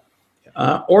that.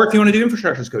 Or if you want to do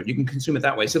infrastructure as code, you can consume it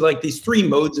that way. So like these three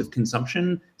modes of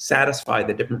consumption satisfy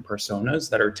the different personas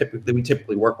that we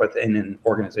typically work with in an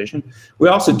organization. We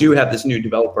also do have this new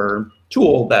developer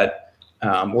tool that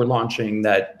we're launching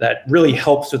that really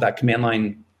helps with that command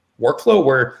line workflow,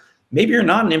 where maybe you're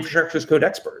not an infrastructure as code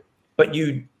expert, but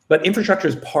infrastructure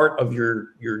is part of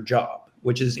your job,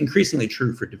 which is increasingly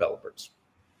true for developers.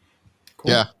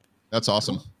 Cool. Yeah, that's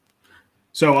awesome.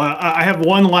 So I have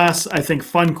one last, I think,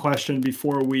 fun question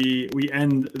before we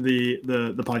end the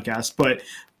podcast. But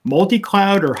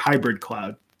multi-cloud or hybrid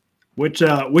cloud, which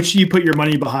do you put your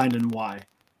money behind and why?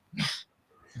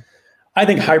 I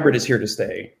think hybrid is here to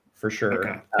stay for sure.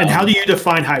 Okay. And how do you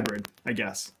define hybrid? I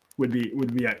guess would be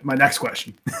my next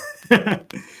question.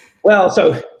 Well,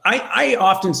 so I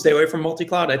often stay away from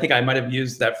multi-cloud. I think I might have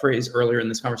used that phrase earlier in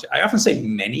this conversation. I often say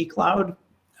many cloud.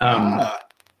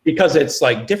 Because it's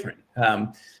like different.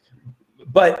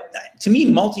 But to me,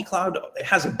 multi-cloud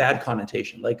has a bad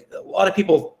connotation. Like a lot of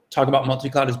people talk about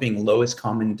multi-cloud as being lowest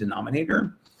common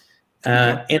denominator.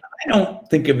 And I don't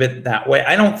think of it that way.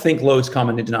 I don't think lowest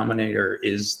common denominator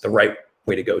is the right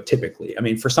way to go typically. I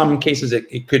mean, for some cases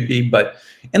it could be,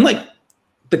 and like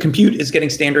the compute is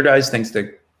getting standardized thanks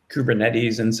to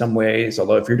Kubernetes in some ways,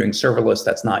 although if you're doing serverless,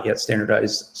 that's not yet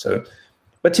standardized. So,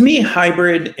 but to me,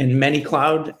 hybrid and many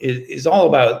cloud is all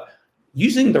about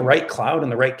using the right cloud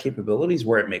and the right capabilities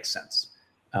where it makes sense.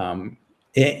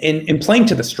 In playing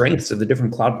to the strengths of the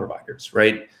different cloud providers,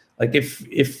 right? Like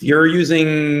if you're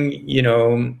using,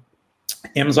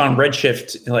 Amazon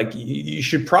Redshift, like you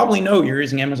should probably know you're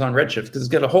using Amazon Redshift because it's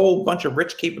got a whole bunch of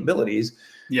rich capabilities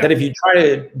that if you try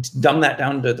to dumb that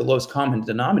down to the lowest common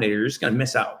denominator, you're just going to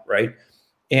miss out, right?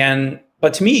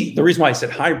 But to me, the reason why I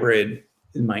said hybrid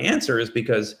in my answer is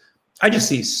because I just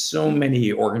see so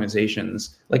many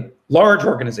organizations, like large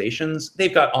organizations,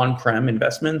 they've got on-prem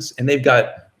investments and they've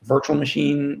got virtual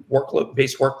machine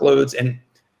based workloads. And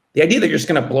the idea that you're just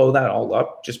going to blow that all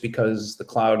up just because the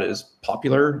cloud is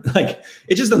popular, like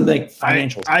it just doesn't make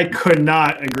financial sense. I could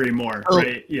not agree more.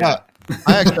 Right? Yeah.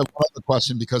 I actually have one other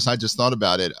question because I just thought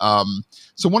about it.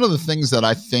 So one of the things that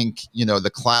I think,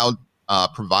 the cloud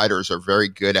providers are very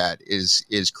good at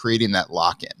is creating that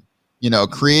lock-in.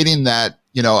 Creating that,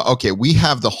 okay, we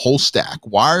have the whole stack.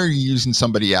 Why are you using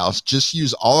somebody else? Just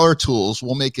use all our tools.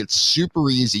 We'll make it super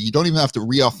easy. You don't even have to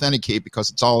re-authenticate because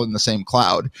it's all in the same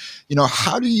cloud.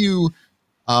 How do you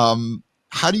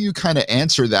how do you kind of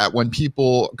answer that when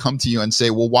people come to you and say,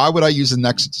 well, why would I use the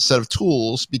next set of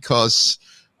tools? Because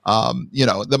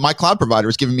my cloud provider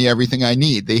is giving me everything I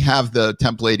need. They have the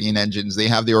templating engines, they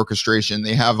have the orchestration,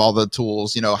 they have all the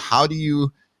tools. How do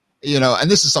you, and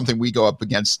this is something we go up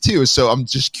against too. So I'm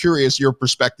just curious your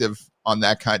perspective on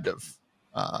that kind of,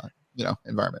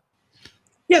 environment.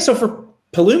 Yeah. So for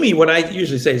Pulumi, what I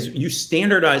usually say is you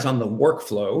standardize on the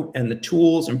workflow and the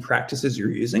tools and practices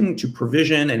you're using to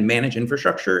provision and manage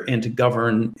infrastructure and to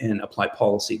govern and apply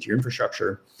policy to your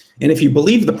infrastructure. And if you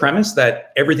believe the premise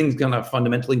that everything's going to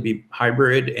fundamentally be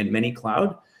hybrid and many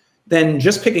cloud, then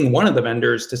just picking one of the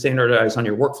vendors to standardize on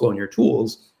your workflow and your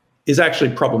tools is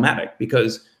actually problematic,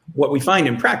 because what we find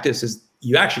in practice is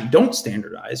you actually don't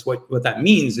standardize. What that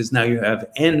means is now you have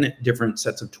N different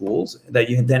sets of tools that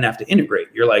you then have to integrate.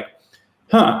 You're like,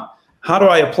 how do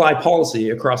I apply policy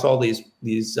across all these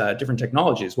different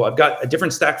technologies? Well, I've got a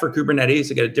different stack for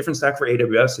Kubernetes, I got a different stack for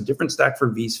AWS, a different stack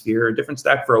for vSphere, a different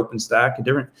stack for OpenStack,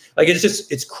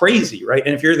 it's crazy, right?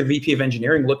 And if you're the VP of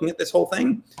engineering looking at this whole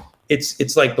thing,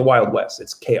 it's like the Wild West,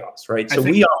 it's chaos, right? So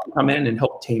we often come in and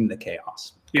help tame the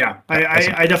chaos. Yeah,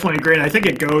 I definitely agree. And I think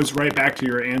it goes right back to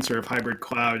your answer of hybrid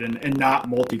cloud and not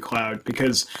multi-cloud,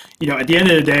 because, at the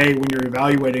end of the day, when you're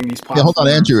evaluating these platforms. Yeah, hold on,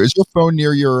 Andrew. Is your phone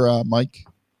near your mic?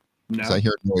 No. I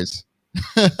hear noise.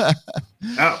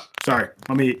 Oh, sorry.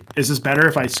 Is this better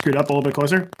if I scoot up a little bit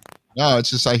closer? No, it's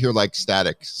just I hear like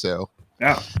static. So.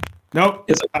 Oh, nope.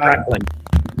 It's like crackling.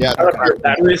 Yeah. Are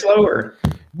batteries low or?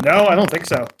 No, I don't think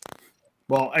so.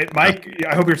 Well, Mike,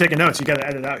 I hope you're taking notes. You got to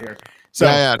edit out here. So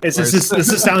does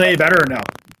this sound any better or no?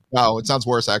 No, it sounds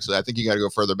worse, actually. I think you got to go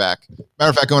further back. Matter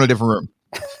of fact, go in a different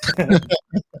room.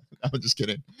 I'm just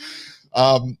kidding.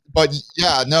 But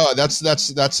yeah, no, that's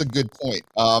a good point.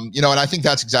 And I think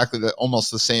that's exactly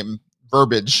almost the same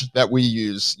verbiage that we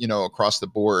use, across the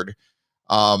board.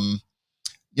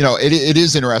 It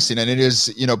is interesting, and it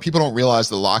is, people don't realize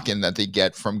the lock-in that they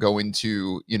get from going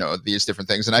to, these different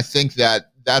things. And I think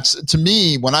that's, to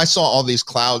me, when I saw all these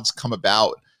clouds come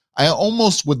about, I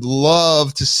almost would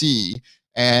love to see,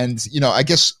 and, I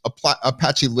guess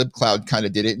Apache libcloud kind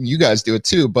of did it, and you guys do it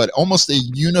too, but almost a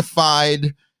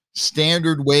unified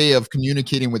standard way of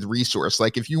communicating with resource.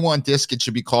 Like if you want disk, it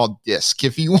should be called disk.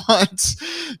 If you want,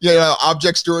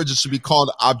 object storage, it should be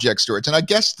called object storage. And I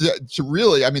guess to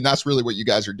really, that's really what you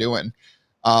guys are doing.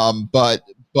 But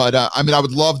I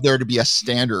would love there to be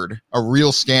a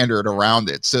real standard around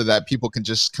it, so that people can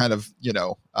just kind of,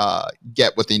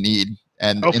 get what they need.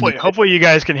 And hopefully you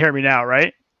guys can hear me now,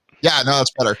 right? Yeah, no,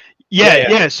 that's better.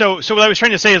 Yeah. So what I was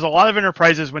trying to say is a lot of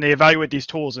enterprises, when they evaluate these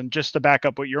tools, and just to back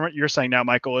up what you're saying now,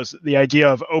 Michael, is the idea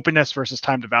of openness versus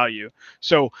time to value.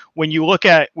 So when you look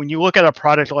at a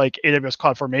product like AWS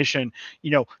CloudFormation,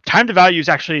 time to value is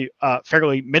actually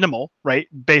fairly minimal, right?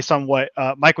 Based on what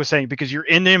Mike was saying, because you're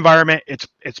in the environment,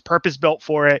 it's purpose built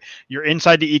for it. You're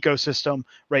inside the ecosystem,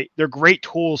 right? They're great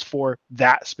tools for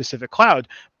that specific cloud,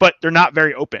 but they're not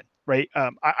very open. Right.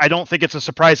 I don't think it's a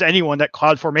surprise to anyone that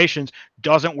CloudFormations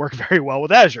doesn't work very well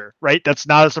with Azure. Right. That's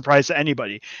not a surprise to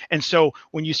anybody. And so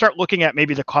when you start looking at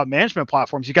maybe the cloud management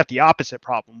platforms, you got the opposite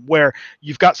problem, where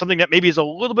you've got something that maybe is a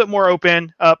little bit more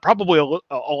open, probably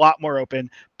a lot more open,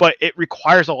 but it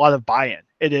requires a lot of buy-in.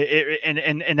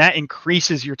 And that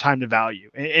increases your time to value.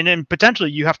 And then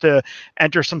potentially you have to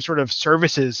enter some sort of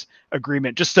services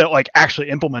agreement just to actually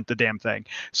implement the damn thing.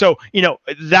 So,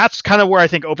 that's kind of where I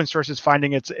think open source is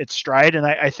finding its stride. And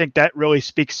I think that really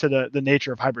speaks to the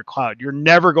nature of hybrid cloud. You're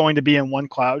never going to be in one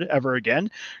cloud ever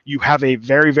again. You have a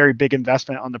very, very big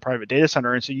investment on the private data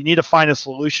center. And so you need to find a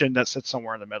solution that sits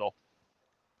somewhere in the middle.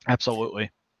 Absolutely.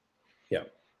 Yeah.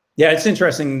 Yeah. It's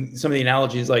interesting. Some of the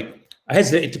analogies, I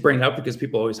hesitate to bring it up because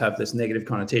people always have this negative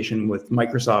connotation with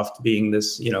Microsoft being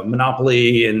this,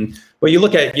 monopoly. And when you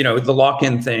look at, the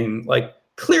lock-in thing,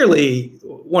 clearly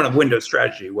one of Windows'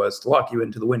 strategy was to lock you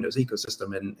into the Windows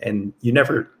ecosystem, and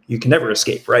you can never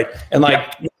escape, right? And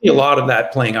you see a lot of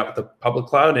that playing out with the public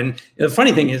cloud. And the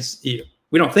funny thing is,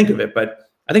 we don't think of it, but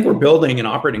I think we're building an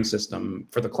operating system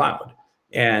for the cloud,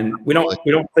 and we don't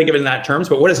think of it in that terms.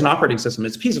 But what is an operating system?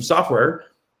 It's a piece of software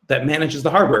that manages the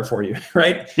hardware for you,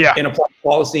 right? Yeah. And apply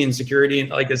policy and security,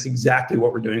 and that's exactly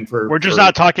what we're doing for. We're just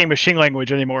not talking machine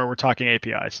language anymore. We're talking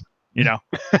APIs.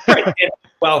 Right.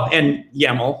 And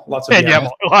YAML, lots of YAML.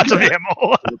 Lots of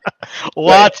YAML.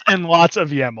 Lots and lots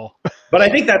of YAML. But I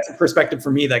think that's a perspective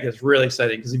for me that gets really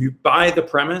exciting, because if you buy the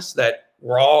premise that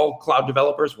we're all cloud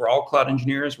developers, we're all cloud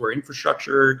engineers, we're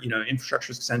infrastructure,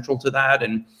 infrastructure is central to that,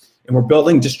 and we're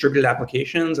building distributed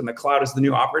applications, and the cloud is the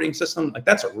new operating system,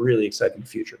 that's a really exciting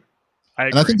future.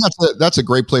 And I think that's a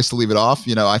great place to leave it off.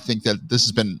 You know, I think that this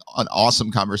has been an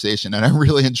awesome conversation, and I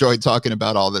really enjoyed talking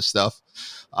about all this stuff.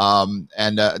 And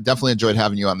definitely enjoyed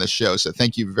having you on this show. So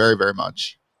thank you very, very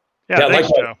much. Yeah, thanks,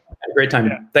 Joe. Had a great time.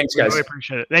 Yeah, Thanks, guys. Really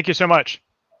appreciate it. Thank you so much.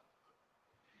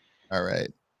 All right.